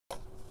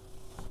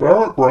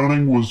Barrett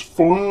Browning was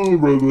finally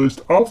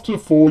released after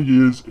 4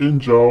 years in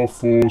jail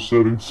for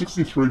serving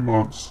 63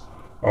 months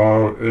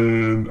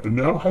and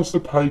now has to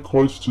pay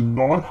close to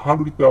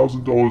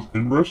 $900,000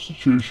 in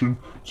restitution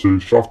to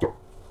Shafter.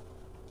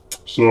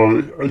 So,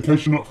 in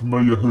case you're not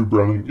familiar who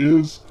Brown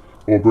is,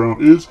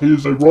 he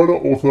is a writer,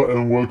 author,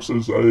 and works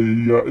as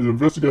in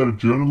investigative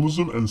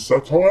journalism and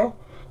satire.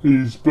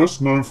 He's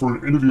best known for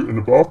an interview in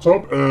a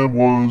bathtub and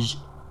was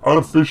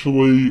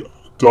unofficially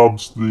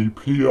dubbed the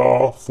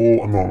PR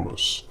for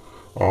Anonymous,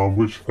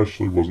 which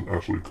actually wasn't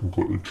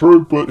completely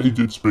true, but he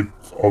did speak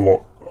a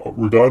lot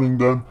regarding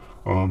them,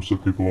 so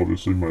people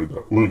obviously made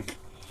that link.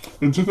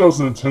 In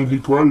 2010, he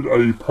created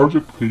a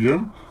Project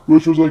PM,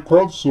 which was a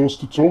crowdsource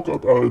to talk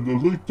about the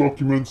leaked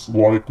documents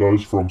like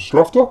those from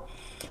Strafter.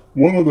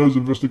 One of those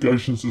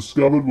investigations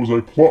discovered was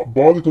a plot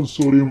by the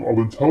consortium of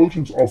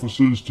intelligence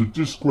officers to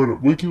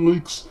discredit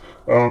WikiLeaks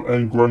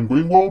and Graham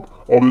Greenwald,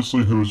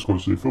 obviously who is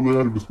closely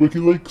affiliated with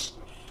WikiLeaks.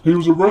 He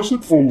was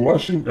arrested for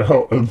lashing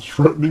out and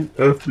threatening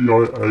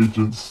FBI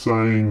agents,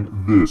 saying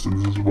this,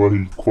 and this is what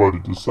he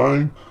quoted as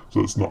saying,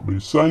 so it's not me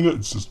saying it,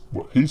 it's just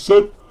what he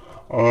said,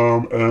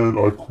 and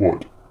I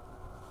quote,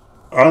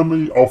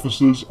 "Army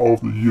officers of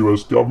the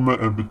US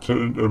government and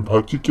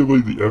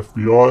particularly the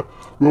FBI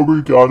were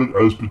regarded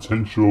as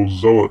potential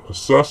zealot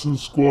assassin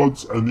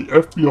squads, and the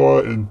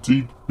FBI and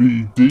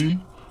DPD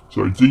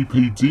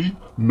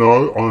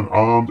know I'm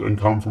armed and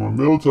come from a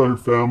military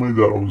family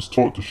that I was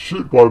taught to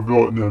shoot by a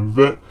Vietnam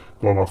vet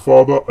by my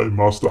father, a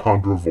master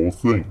hunter of all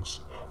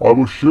things. I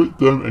will shoot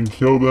them and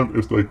kill them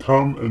if they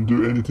come and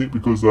do anything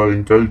because they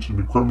engaged in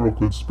a criminal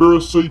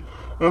conspiracy,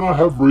 and I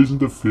have reason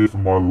to fear for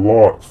my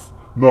life.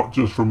 Not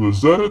just from the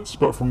Zealots,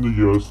 but from the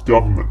US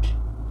government."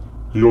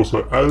 He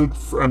also added,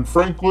 "And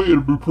frankly,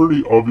 it'd be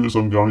pretty obvious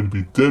I'm going to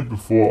be dead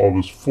before I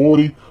was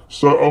 40,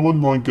 so I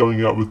wouldn't mind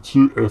going out with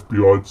 2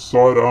 FBI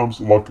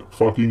sidearms like a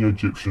fucking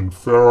Egyptian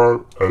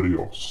pharaoh.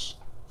 Adios."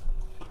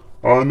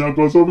 Now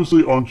guys,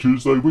 obviously on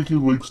Tuesday,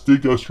 WikiLeaks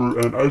did go through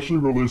and actually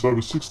release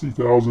over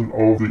 60,000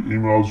 of the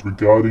emails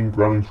regarding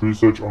Browning's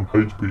research on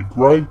H.B.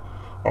 Gray.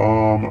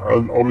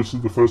 And obviously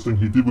the first thing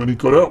he did when he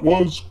got out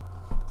was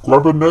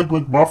grab an Egg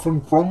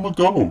McMuffin from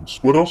McDonald's.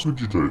 What else would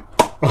you do?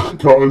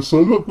 Guys,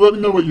 so let me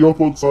know what your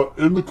thoughts are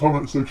in the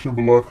comment section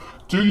below.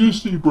 Do you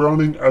see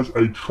Browning as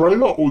a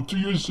traitor, or do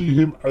you see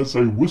him as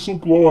a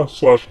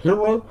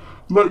whistleblower/hero?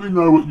 Let me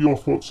know what your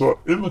thoughts are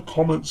in the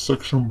comment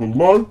section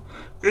below.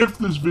 If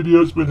this video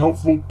has been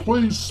helpful,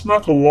 please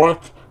smack a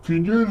like. If you're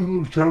new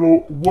to the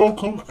channel,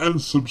 welcome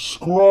and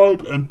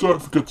subscribe, and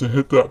don't forget to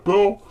hit that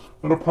bell.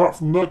 And apart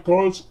from that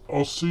guys,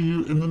 I'll see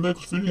you in the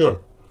next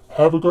video.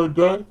 Have a great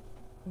day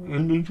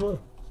and enjoy.